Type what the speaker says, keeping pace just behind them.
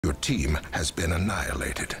your team has been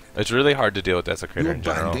annihilated. It's really hard to deal with Desecrator in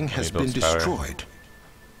general. Your binding has been destroyed.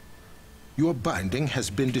 Your binding has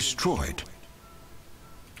been destroyed.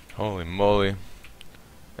 Holy moly.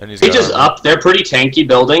 And he's He just up. They're pretty tanky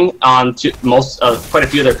building on quite a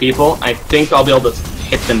few of their people. I think I'll be able to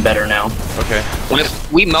hit them better now. Okay. When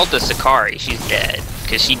we melt the Sakari, she's dead.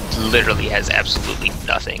 Because she literally has absolutely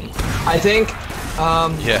nothing. I think,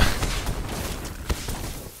 Yeah.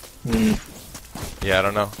 Yeah, I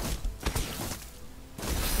don't know.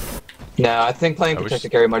 No, I think playing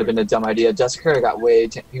Protected Carry might have been a dumb idea. Desecrator got way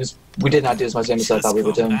we did not do as much damage as I thought we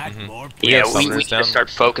would do. Yeah, we need to start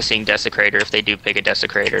focusing Desecrator if they do pick a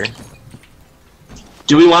Desecrator.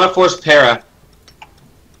 Do we want to force Para?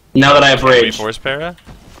 Now that I have Rage. Can we force Para?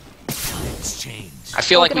 I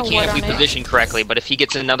feel like we can if we position correctly, but if he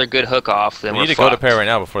gets another good hook off, then we we're need to go to Para right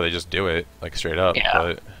now before they just do it, like straight up. Yeah.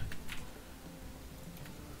 But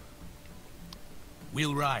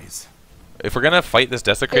We'll rise. if we're gonna fight this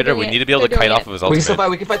Desecrator, we need to be able to kite off of his ultimate. We can still fight.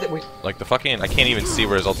 We can fight that. Like the fucking, I can't even see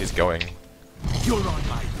where his ulti's going. You're on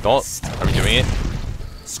my Don't. Are we doing it?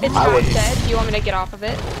 It's not dead. Do you want me to get off of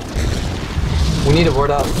it? We need to ward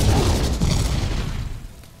up.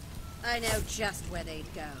 I know just where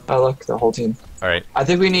they'd go. Oh look, the whole team. All right. I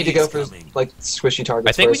think we need to go for like squishy targets.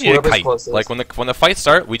 I think first, we need to whoever's kite. closest. Like when the fights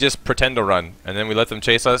start, we just pretend to run, and then we let them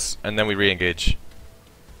chase us, and then we re-engage.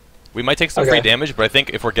 We might take some free damage, but I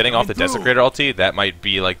think if we're getting off the Desecrator ulti, that might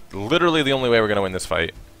be like literally the only way we're gonna win this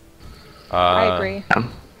fight. I agree.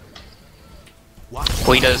 Well,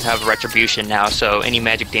 he does have Retribution now, so any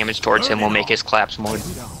magic damage towards him will make his collapse more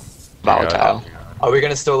volatile. Are we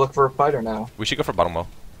gonna still look for a fighter now? We should go for bottom well.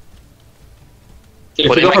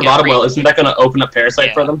 If we go for bottom well, isn't that going to open up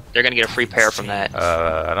Parasite for them? They're going to get a free pair from that.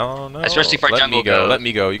 I don't know. Especially for jungle go. Let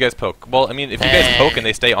me go. You guys poke. Well, I mean, if you guys poke and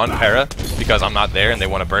they stay on Para because I'm not there and they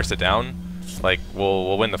want to burst it down, like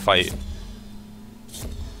we'll win the fight.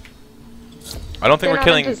 I don't think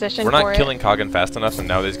we're not killing Kagan fast enough, and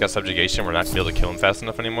now that he's got subjugation, we're not gonna be able to kill him fast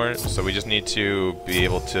enough anymore. So we just need to be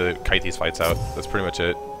able to kite these fights out. That's pretty much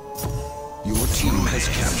it. Your team has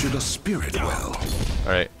captured a spirit well.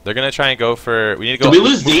 Alright, they're gonna try and go for. We need to go. Did we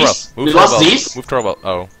lose these? We lost these? Move to our well.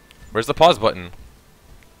 Oh. Where's the pause button?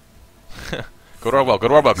 Go to our well, go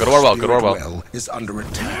to our well, go to our well, go to our well. Is under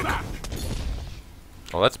attack.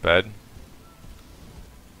 Oh, that's bad.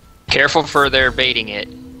 Careful for their baiting it.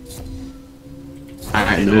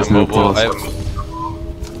 There's no pause.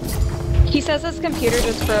 He says his computer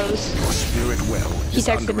just froze. Spirit well. He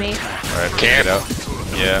texted me. Alright, get out.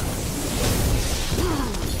 Yeah.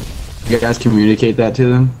 You guys communicate that to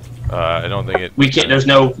them? I don't think it. We can't. There's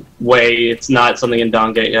no way. It's not something in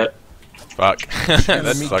Dongate yet. Fuck.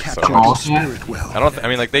 That sucks so much. I don't. I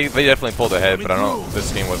mean, like they definitely pulled ahead, but I don't.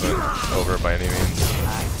 This game wasn't over by any means.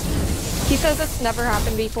 He says it's never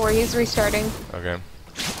happened before. He's restarting. Okay.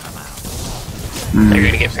 They're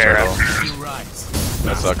gonna get Para.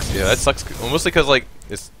 That sucks. Yeah, that sucks. Mostly because like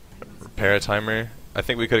it's Para timer. I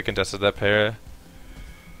think we could have contested that Para.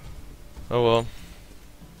 Oh well.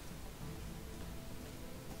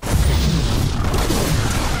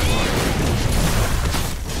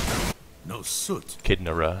 No soot.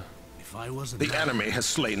 Kidnara. If I wasn't the enemy has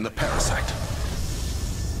slain the parasite.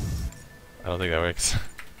 I don't think that works.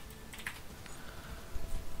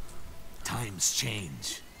 Times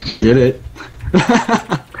change. Get it?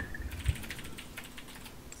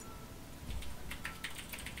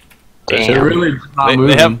 Really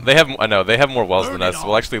they have I know they have more wells than us.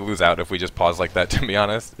 We'll actually lose out if we just pause like that. To be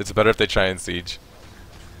honest, it's better if they try and siege,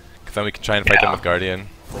 because then we can try and fight them with Guardian.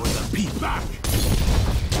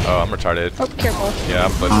 Oh, I'm retarded. Oh, careful. Yeah,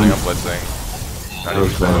 I'm blitzing. I'm blitzing. Not even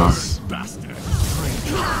close.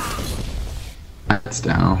 That's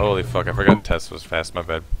down. Holy fuck! I forgot Tess was fast. My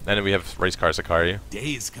bad. And then we have Race Car Sakari.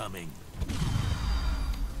 Day's coming.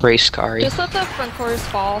 Race Kari. Just let the front cores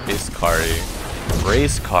fall. Race Kari.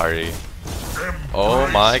 Race Kari. Oh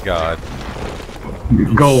my god.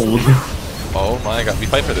 Gold. Oh my god. We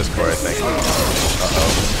fight for this core, I think.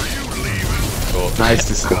 Uh-oh. Cool. Nice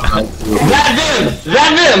to see. That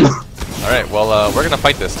Vim! Alright, well, we're gonna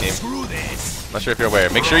fight this team. Not sure if you're aware.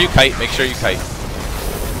 Make sure you kite. Make sure you kite.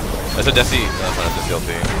 That's a Desi. No, that's not a Desi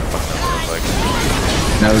ulti. Fuck, that's what it looks like.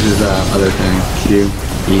 That was his other thing. Q.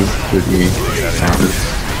 E. With me.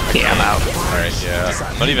 Yeah, I'm out. Alright, yeah.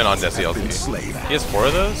 I'm not even on Desi ulti. He has 4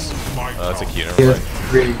 of those? Oh, that's a Q. Yeah,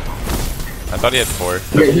 really. I thought he had 4.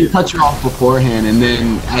 Yeah, he cut you off beforehand, and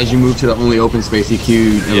then as you move to the only open space, he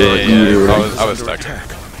queued. Yeah. I was stuck.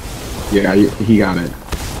 Yeah, he got it.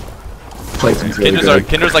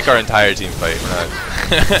 Kinder's like our entire team fight.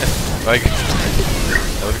 Like,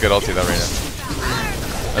 that was a good ulti though right now.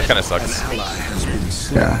 That kind of sucks.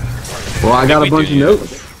 Yeah. Well, I got a bunch of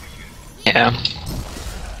notes. Yeah.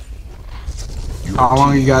 How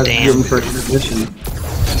long are you guys Damn. giving for intermission?